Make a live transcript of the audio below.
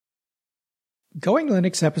Going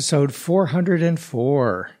Linux episode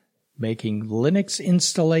 404, Making Linux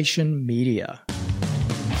Installation Media.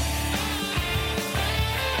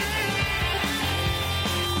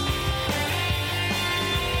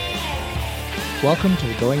 Welcome to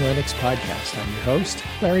the Going Linux podcast. I'm your host,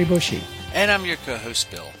 Larry Bushy. And I'm your co-host,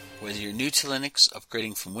 Bill. Whether you're new to Linux,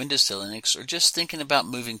 upgrading from Windows to Linux, or just thinking about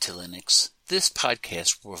moving to Linux, this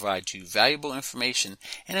podcast will provide you valuable information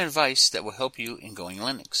and advice that will help you in Going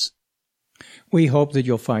Linux. We hope that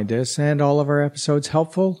you'll find this and all of our episodes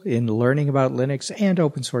helpful in learning about Linux and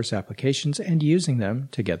open source applications and using them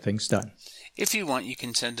to get things done. If you want, you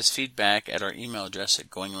can send us feedback at our email address at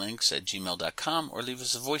goinglinux@gmail.com or leave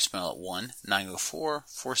us a voicemail at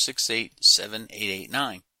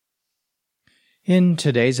 1-904-468-7889. In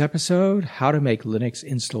today's episode, how to make Linux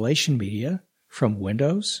installation media from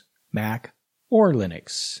Windows, Mac, or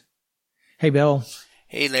Linux. Hey, Bill.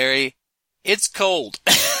 Hey, Larry. It's cold.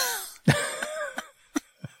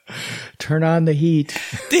 Turn on the heat.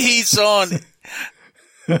 The heat's on.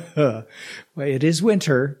 Well, it is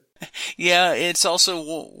winter. Yeah, it's also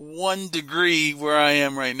 1 degree where I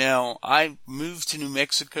am right now. I moved to New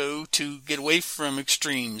Mexico to get away from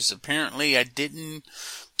extremes. Apparently, I didn't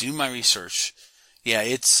do my research. Yeah,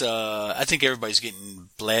 it's, I think everybody's getting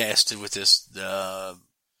blasted with this, well,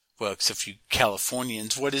 except you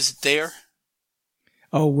Californians. What is it there?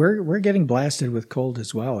 Oh, we're getting blasted with cold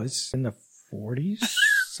as well. It's in the 40s,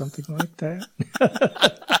 something like that.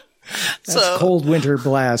 That's cold winter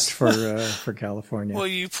blast for California. Well,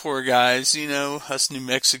 you poor guys, you know, us New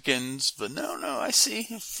Mexicans. But no, I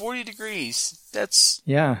see 40 degrees. That's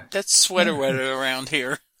sweater weather around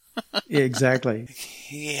here. Exactly.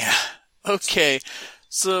 Yeah. Okay.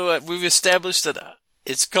 So we've established that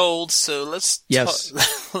it's cold. So let's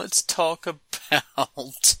talk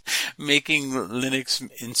about making Linux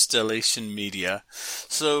installation media.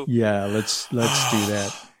 So yeah, let's do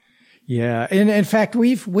that. Yeah, and in fact,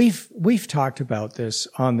 we've talked about this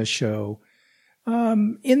on the show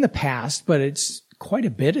in the past, but it's quite a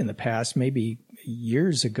bit in the past, maybe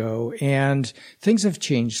years ago, and things have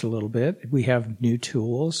changed a little bit. We have new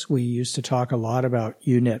tools. We used to talk a lot about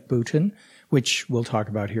UNetbootin, which we'll talk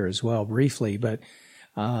about here as well briefly, but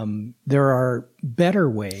there are better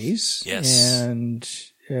ways, yes, and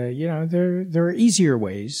there are easier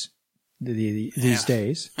ways. These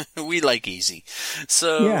days. We like easy.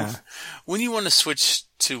 So when you want to switch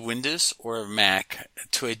to Windows or Mac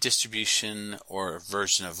to a distribution or a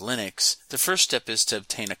version of Linux, the first step is to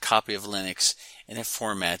obtain a copy of Linux in a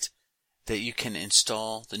format that you can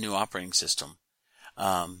install the new operating system.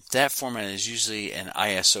 That format is usually an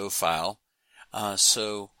ISO file.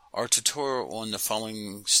 So our tutorial on the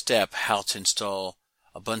following step, how to install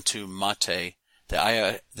Ubuntu Mate, the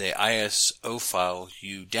ISO file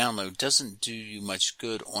you download doesn't do you much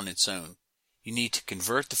good on its own. You need to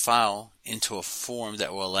convert the file into a form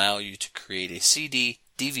that will allow you to create a CD,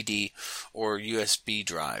 DVD, or USB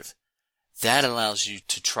drive. That allows you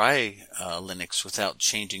to try Linux without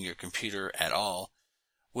changing your computer at all,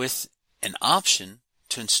 with an option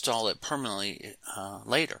to install it permanently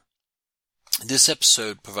later. This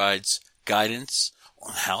episode provides guidance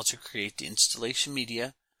on how to create the installation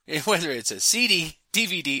media, whether it's a CD,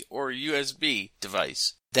 DVD, or USB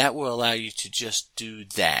device. That will allow you to just do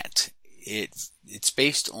that. It's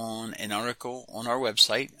based on an article on our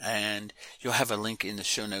website, and you'll have a link in the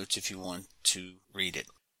show notes if you want to read it.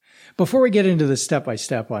 Before we get into the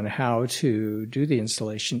step-by-step on how to do the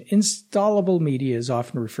installation, installable media is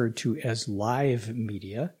often referred to as live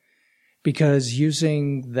media, because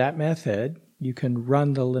using that method, you can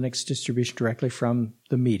run the Linux distribution directly from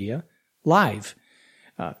the media live.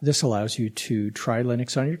 This allows you to try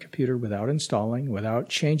Linux on your computer without installing, without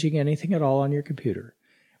changing anything at all on your computer.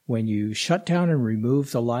 When you shut down and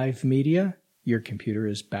remove the live media, your computer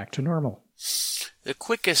is back to normal. The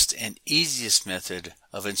quickest and easiest method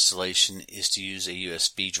of installation is to use a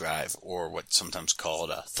USB drive, or what's sometimes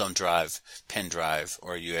called a thumb drive, pen drive,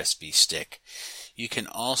 or a USB stick. You can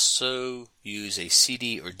also use a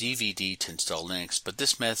CD or DVD to install Linux, but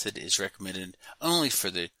this method is recommended only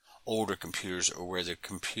for the older computers or where the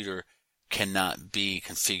computer cannot be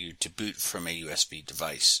configured to boot from a USB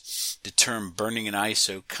device. The term burning an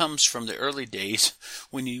ISO comes from the early days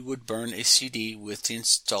when you would burn a CD with the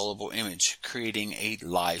installable image, creating a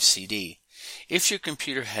live CD. If your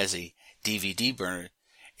computer has a DVD burner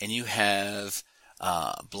and you have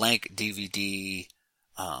blank DVD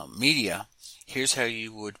media, here's how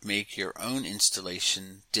you would make your own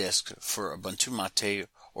installation disk for Ubuntu Mate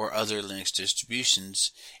or other Linux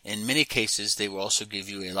distributions. In many cases, they will also give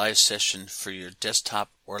you a live session for your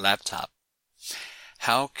desktop or laptop.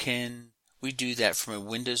 How can we do that from a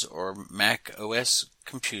Windows or Mac OS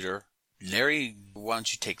computer. Larry, why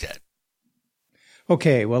don't you take that?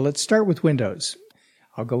 Okay, well, let's start with Windows.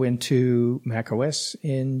 I'll go into Mac OS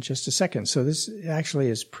in just a second. So this actually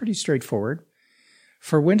is pretty straightforward.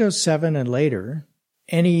 For Windows 7 and later,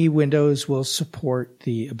 any Windows will support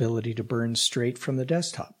the ability to burn straight from the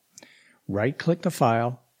desktop. Right-click the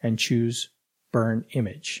file and choose Burn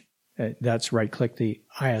Image. That's right-click the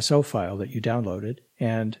ISO file that you downloaded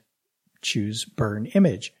and choose Burn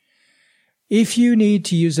Image. If you need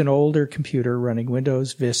to use an older computer running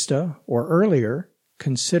Windows Vista or earlier,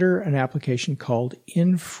 consider an application called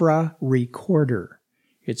InfraRecorder.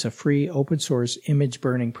 It's a free open source image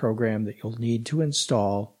burning program that you'll need to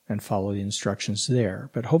install and follow the instructions there.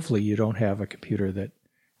 But hopefully you don't have a computer that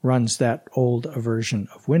runs that old a version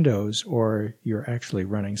of Windows, or you're actually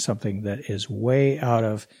running something that is way out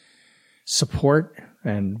of support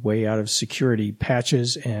and way out of security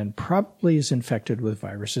patches and probably is infected with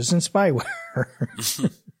viruses and spyware.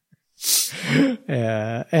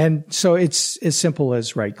 And so it's as simple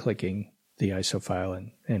as right-clicking the ISO file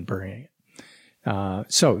and burning it.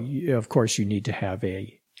 Of course, you need to have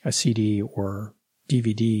a CD or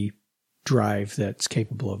DVD drive that's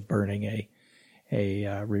capable of burning a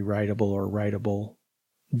rewritable or writable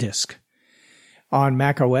disk. On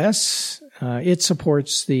Mac OS, it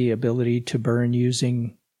supports the ability to burn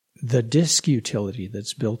using the disk utility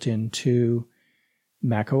that's built into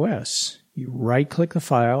Mac OS. You right-click the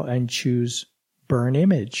file and choose Burn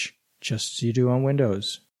Image, just as you do on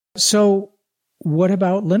Windows. So what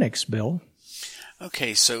about Linux, Bill?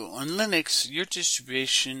 Okay, so on Linux, your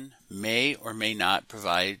distribution may or may not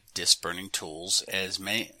provide disk burning tools, as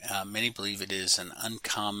many believe it is an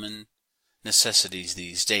uncommon necessity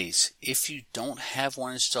these days. If you don't have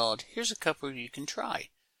one installed, here's a couple you can try.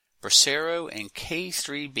 Brasero and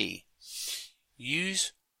K3B.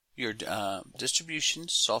 Use your distribution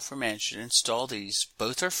software manager to install these.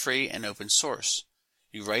 Both are free and open source.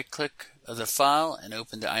 You right-click the file and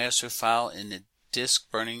open the ISO file in the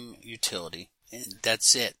disk burning utility. And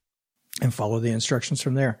that's it. And follow the instructions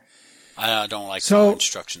from there. I don't like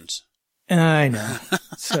instructions. I know.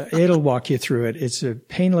 So it'll walk you through it. It's a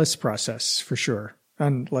painless process for sure,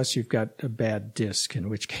 unless you've got a bad disk, in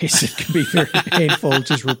which case it can be very painful.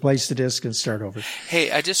 Just replace the disk and start over.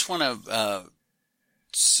 Hey, I just want to,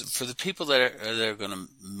 for the people that are going to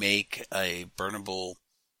make a burnable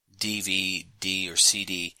DVD or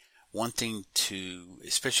CD, one thing to,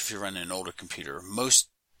 especially if you're running an older computer, most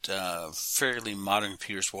fairly modern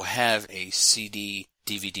computers will have a CD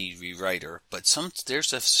DVD rewriter, but there's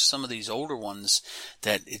some of these older ones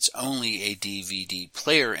that it's only a DVD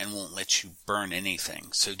player and won't let you burn anything.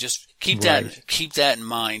 So just keep that in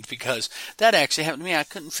mind, because that actually happened to me. I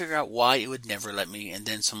couldn't figure out why it would never let me, and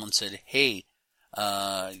then someone said, "Hey,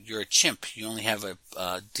 you're a chimp. You only have a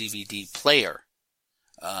DVD player.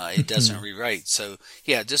 It doesn't rewrite." So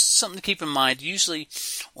yeah, just something to keep in mind. Usually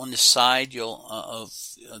on the side of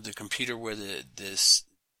the computer where the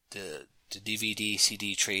DVD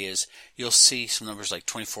CD tray is, you'll see some numbers like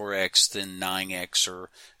 24x, then 9x or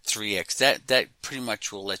 3x. That pretty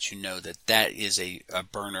much will let you know that is a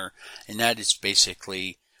burner, and that is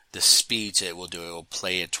basically the speeds it will do. It will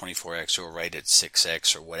play at 24x or write at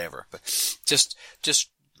 6x or whatever. But just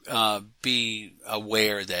be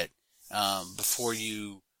aware that before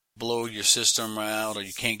you blow your system out or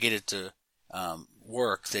you can't get it to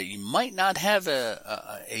work, that you might not have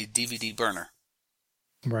a DVD burner.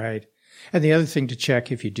 Right. And the other thing to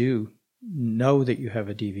check, if you do know that you have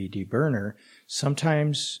a DVD burner,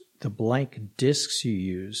 sometimes the blank discs you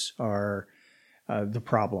use are the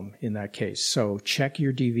problem in that case. So check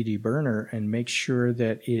your DVD burner and make sure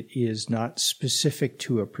that it is not specific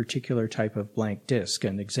to a particular type of blank disc.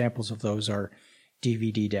 And examples of those are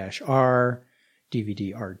DVD-R,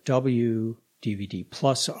 DVD-RW, DVD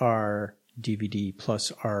plus R, DVD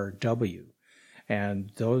plus RW.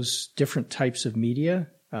 And those different types of media,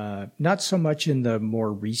 not so much in the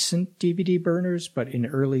more recent DVD burners, but in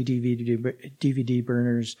early DVD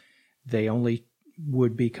burners, they only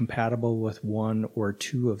would be compatible with one or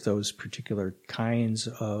two of those particular kinds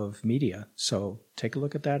of media. So take a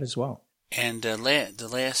look at that as well. And the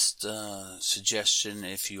last suggestion,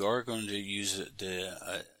 if you are going to use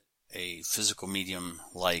a physical medium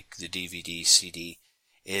like the DVD, CD,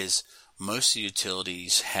 is most of the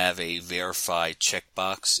utilities have a verify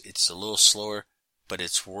checkbox. It's a little slower, but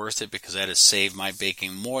it's worth it, because that has saved my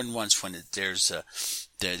baking more than once when there's an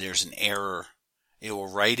error. It will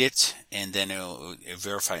write it, and then it'll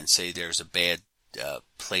verify and say there's a bad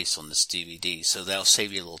place on this DVD. So that'll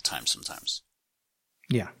save you a little time sometimes.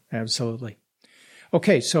 Yeah, absolutely.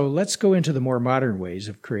 Okay, so let's go into the more modern ways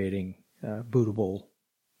of creating bootable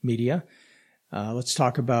media. Let's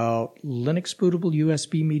talk about Linux bootable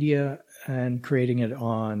USB media and creating it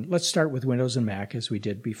on, let's start with Windows and Mac as we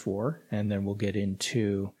did before, and then we'll get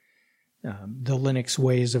into the Linux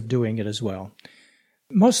ways of doing it as well.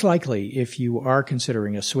 Most likely, if you are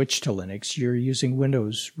considering a switch to Linux, you're using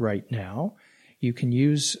Windows right now. You can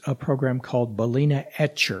use a program called Balena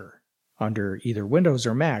Etcher under either Windows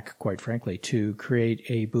or Mac, quite frankly, to create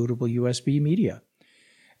a bootable USB media.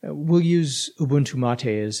 We'll use Ubuntu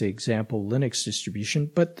Mate as the example Linux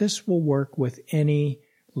distribution, but this will work with any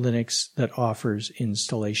Linux that offers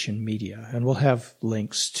installation media. And we'll have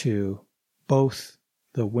links to both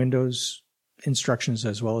the Windows instructions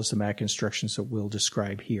as well as the Mac instructions that we'll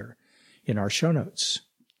describe here in our show notes.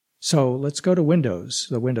 So let's go to Windows,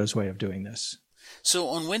 the Windows way of doing this. So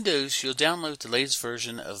on Windows, you'll download the latest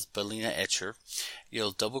version of Balena Etcher.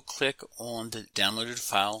 You'll double-click on the downloaded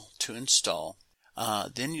file to install.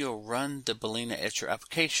 Then you'll run the Balena Etcher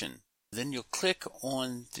application. Then you'll click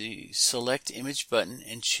on the Select Image button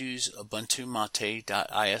and choose Ubuntu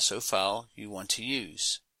Mate.iso file you want to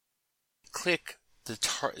use. Click the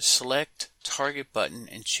Select Target button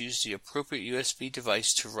and choose the appropriate USB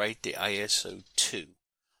device to write the ISO to.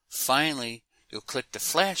 Finally, you'll click the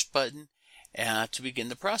Flash button to begin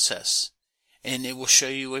the process. And it will show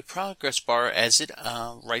you a progress bar as it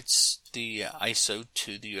writes the ISO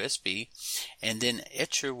to the USB, and then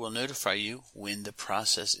Etcher will notify you when the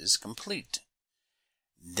process is complete.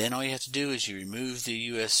 Then all you have to do is you remove the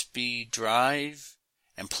USB drive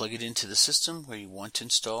and plug it into the system where you want to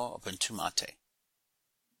install Ubuntu Mate.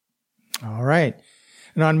 All right.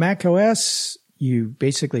 And on Mac OS, you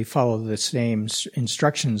basically follow the same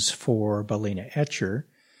instructions for Balena Etcher.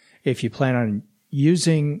 If you plan on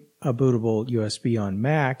using a bootable USB on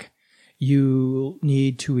Mac, you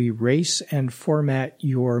need to erase and format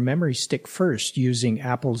your memory stick first using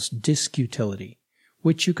Apple's Disk Utility,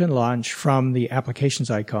 which you can launch from the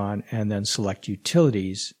Applications icon and then select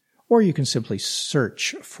Utilities, or you can simply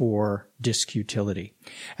search for Disk Utility.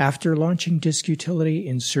 After launching Disk Utility,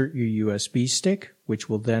 insert your USB stick, which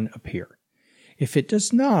will then appear. If it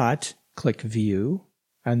does not, click View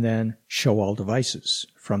and then Show All Devices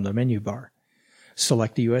from the menu bar.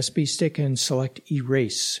 Select the USB stick and select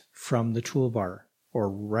Erase from the toolbar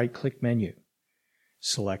or right-click menu.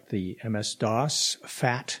 Select the MS-DOS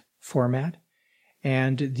FAT format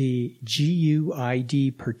and the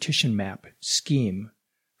GUID partition map scheme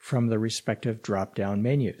from the respective drop-down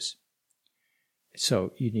menus.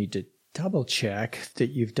 So you need to double-check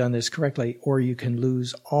that you've done this correctly, or you can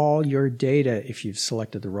lose all your data if you've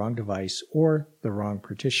selected the wrong device or the wrong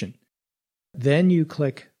partition. Then you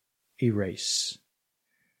click Erase.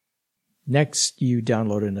 Next, you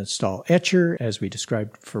download and install Etcher, as we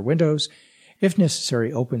described for Windows. If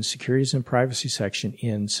necessary, open Securities and Privacy section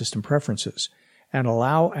in System Preferences and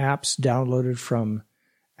allow apps downloaded from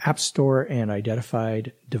App Store and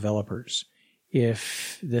identified developers.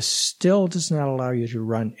 If this still does not allow you to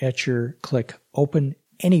run Etcher, click Open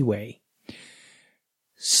Anyway.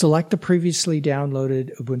 Select the previously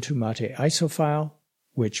downloaded Ubuntu Mate ISO file,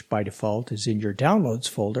 which by default is in your Downloads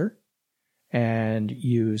folder, and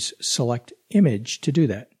use Select Image to do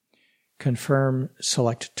that. Confirm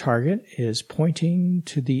Select Target is pointing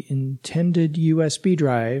to the intended USB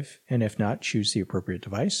drive, and if not, choose the appropriate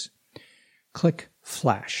device. Click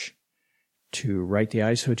Flash. To write the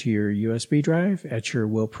ISO to your USB drive, Etcher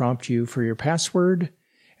will prompt you for your password.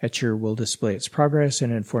 Etcher will display its progress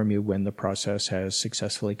and inform you when the process has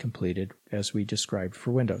successfully completed, as we described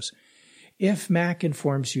for Windows. If Mac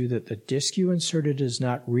informs you that the disk you inserted is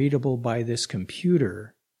not readable by this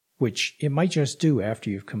computer, which it might just do after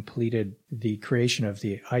you've completed the creation of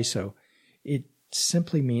the ISO, it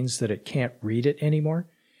simply means that it can't read it anymore,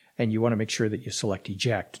 and you want to make sure that you select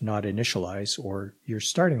Eject, not Initialize, or you're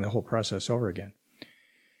starting the whole process over again.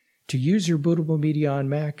 To use your bootable media on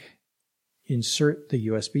Mac, insert the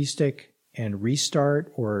USB stick and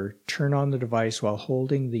restart or turn on the device while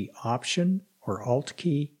holding the Option or Alt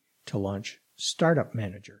key to launch Startup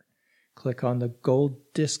Manager. Click on the gold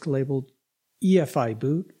disk labeled EFI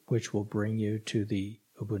Boot, which will bring you to the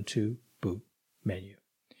Ubuntu Boot menu.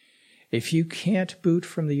 If you can't boot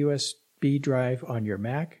from the USB drive on your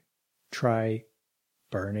Mac, try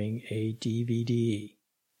burning a DVD.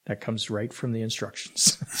 That comes right from the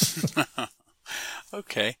instructions.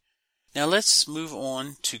 Okay. Now let's move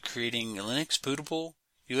on to creating Linux bootable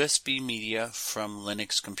USB media from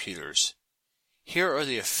Linux computers. Here are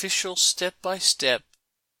the official step-by-step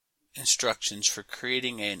instructions for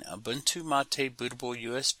creating an Ubuntu Mate bootable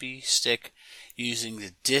USB stick using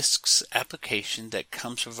the Disks application that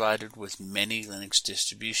comes provided with many Linux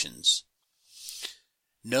distributions.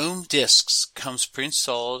 GNOME Disks comes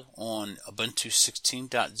pre-installed on Ubuntu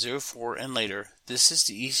 16.04 and later. This is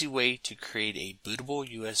the easy way to create a bootable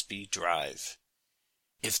USB drive.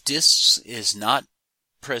 If Disks is not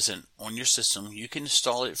present on your system, you can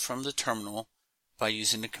install it from the terminal by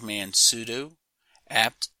using the command sudo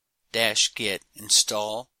apt-get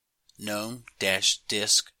install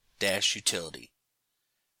gnome-disk-utility.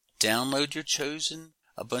 Download your chosen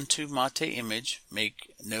Ubuntu Mate image,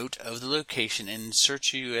 make note of the location, and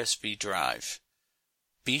insert your USB drive.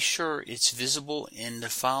 Be sure it's visible in the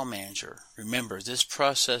file manager. Remember, this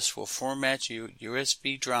process will format your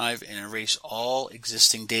USB drive and erase all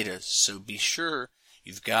existing data, so be sure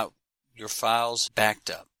you've got your files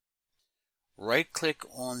backed up. Right-click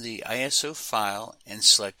on the ISO file and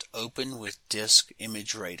select Open with Disk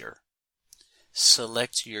Image Writer.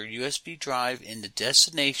 Select your USB drive in the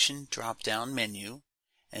Destination drop-down menu,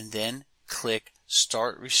 and then click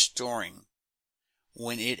Start Restoring.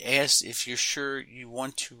 When it asks if you're sure you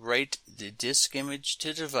want to write the disk image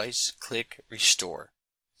to the device, click Restore.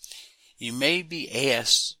 You may be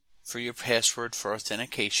asked for your password for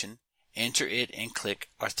authentication. Enter it and click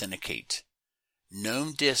Authenticate.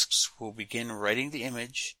 GNOME Disks will begin writing the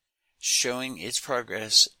image, showing its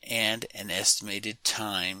progress and an estimated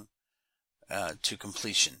time to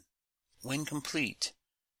completion. When complete,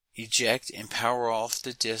 eject and power off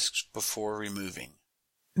the disks before removing.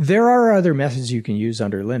 There are other methods you can use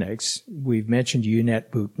under Linux. We've mentioned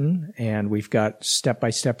UNetbootin, and we've got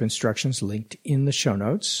step-by-step instructions linked in the show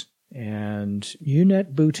notes. And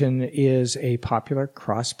UNetbootin is a popular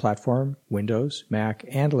cross-platform Windows, Mac,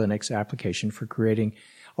 and Linux application for creating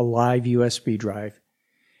a live USB drive.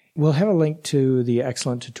 We'll have a link to the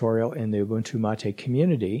excellent tutorial in the Ubuntu Mate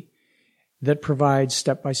community that provides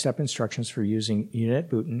step-by-step instructions for using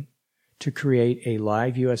UNetbootin to create a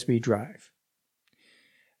live USB drive.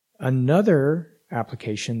 Another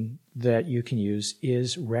application that you can use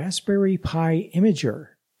is Raspberry Pi Imager,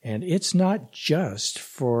 and it's not just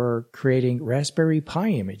for creating Raspberry Pi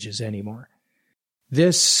images anymore.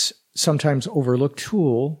 This sometimes overlooked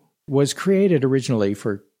tool was created originally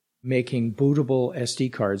for making bootable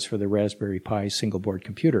SD cards for the Raspberry Pi single-board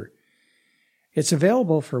computer. It's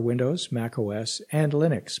available for Windows, Mac OS, and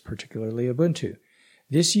Linux, particularly Ubuntu.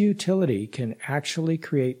 This utility can actually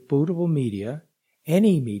create bootable media,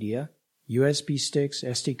 any media, USB sticks,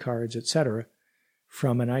 SD cards, etc.,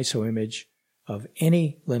 from an ISO image of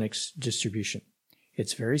any Linux distribution.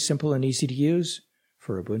 It's very simple and easy to use.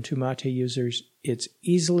 For Ubuntu Mate users, it's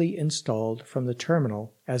easily installed from the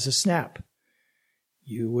terminal as a snap.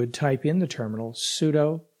 You would type in the terminal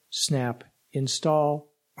sudo snap install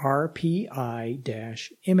rpi-imager.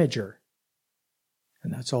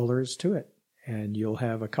 And that's all there is to it. And you'll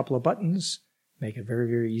have a couple of buttons, make it very,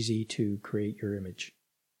 very easy to create your image.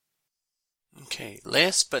 Okay,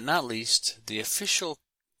 last but not least, the official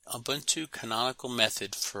Ubuntu canonical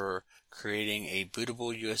method for creating a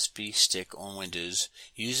bootable USB stick on Windows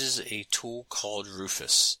uses a tool called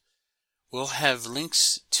Rufus. We'll have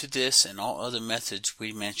links to this and all other methods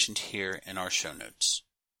we mentioned here in our show notes.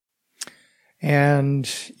 And,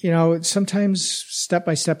 sometimes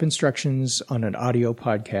step-by-step instructions on an audio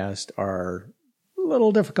podcast are a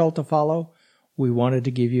little difficult to follow. We wanted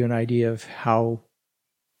to give you an idea of how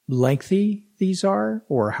lengthy these are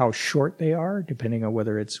or how short they are, depending on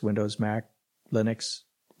whether it's Windows, Mac, Linux,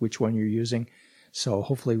 which one you're using. So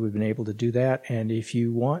hopefully we've been able to do that. And if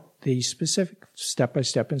you want the specific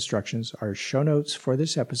step-by-step instructions, our show notes for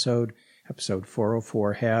this episode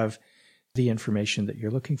 404, have the information that you're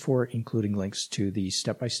looking for, including links to the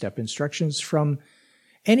step-by-step instructions from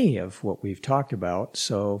any of what we've talked about.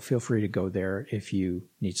 So feel free to go there if you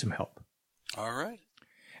need some help. All right.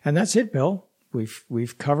 And that's it, Bill.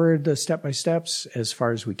 We've covered the step-by-steps as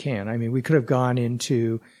far as we can. I mean, we could have gone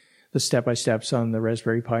into the step-by-steps on the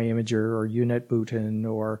Raspberry Pi Imager or UNetbootin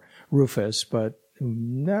or Rufus, but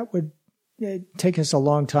that would take us a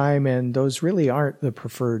long time, and those really aren't the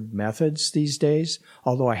preferred methods these days.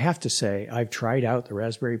 Although I have to say, I've tried out the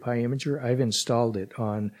Raspberry Pi Imager. I've installed it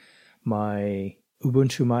on my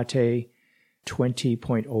Ubuntu Mate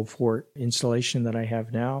 20.04 installation that I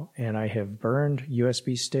have now, and I have burned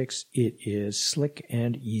USB sticks. It is slick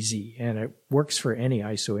and easy, and it works for any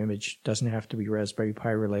ISO image. It doesn't have to be Raspberry Pi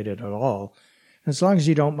related at all. As long as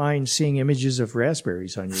you don't mind seeing images of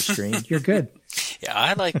raspberries on your screen, you're good. Yeah,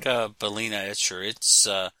 I like Balena Etcher. It's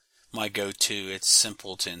my go-to. It's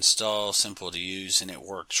simple to install, simple to use, and it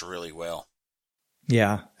works really well.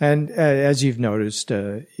 Yeah, and as you've noticed,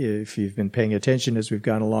 if you've been paying attention as we've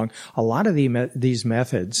gone along, a lot of these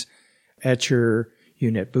methods, Etcher,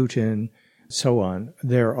 UNetbootin, so on,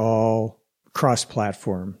 they're all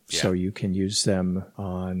cross-platform, so you can use them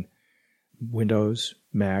on Windows,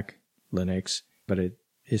 Mac, Linux, but it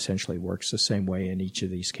essentially works the same way in each of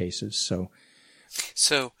these cases.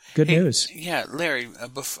 So good news. Yeah, Larry,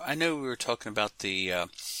 I know we were talking about the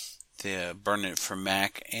Burn It for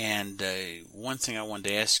Mac, and one thing I wanted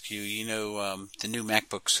to ask you, the new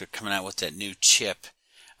MacBooks are coming out with that new chip.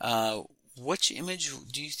 Which image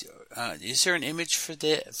do you? Is there an image for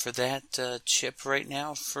that chip right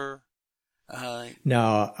now?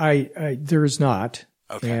 No, there is not.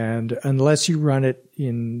 Okay. And unless you run it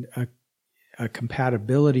in a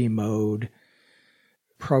compatibility mode,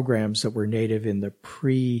 programs that were native in the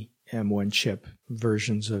pre-M1 chip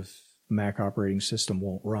versions of Mac operating system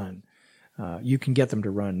won't run. You can get them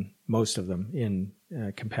to run, most of them, in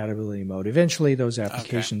compatibility mode. Eventually, those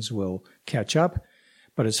applications will catch up.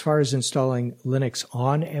 But as far as installing Linux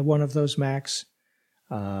on one of those Macs,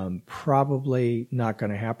 probably not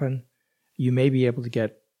going to happen. You may be able to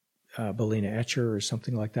get Balena Etcher or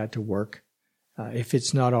something like that to work. If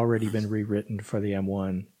it's not already been rewritten for the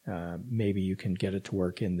M1, maybe you can get it to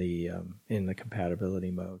work in the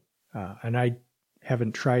compatibility mode. And I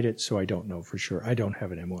haven't tried it, so I don't know for sure. I don't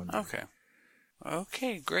have an M1.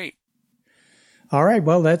 Okay, great. All right,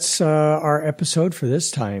 well, that's our episode for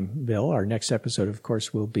this time, Bill. Our next episode, of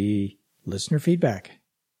course, will be listener feedback.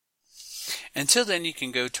 Until then, you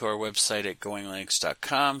can go to our website at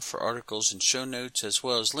goinglinux.com for articles and show notes, as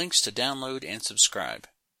well as links to download and subscribe.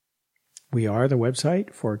 We are the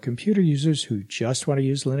website for computer users who just want to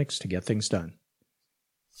use Linux to get things done.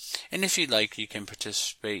 And if you'd like, you can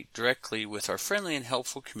participate directly with our friendly and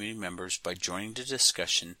helpful community members by joining the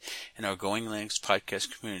discussion in our Going Linux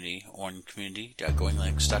podcast community on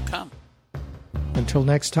community.goinglinux.com. Until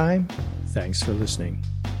next time, thanks for listening.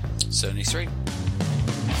 73.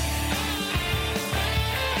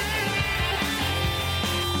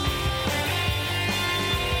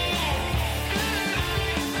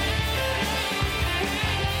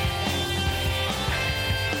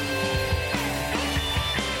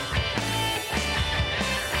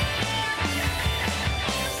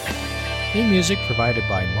 Theme music provided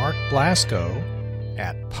by Mark Blasco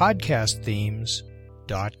at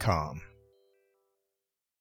podcastthemes.com.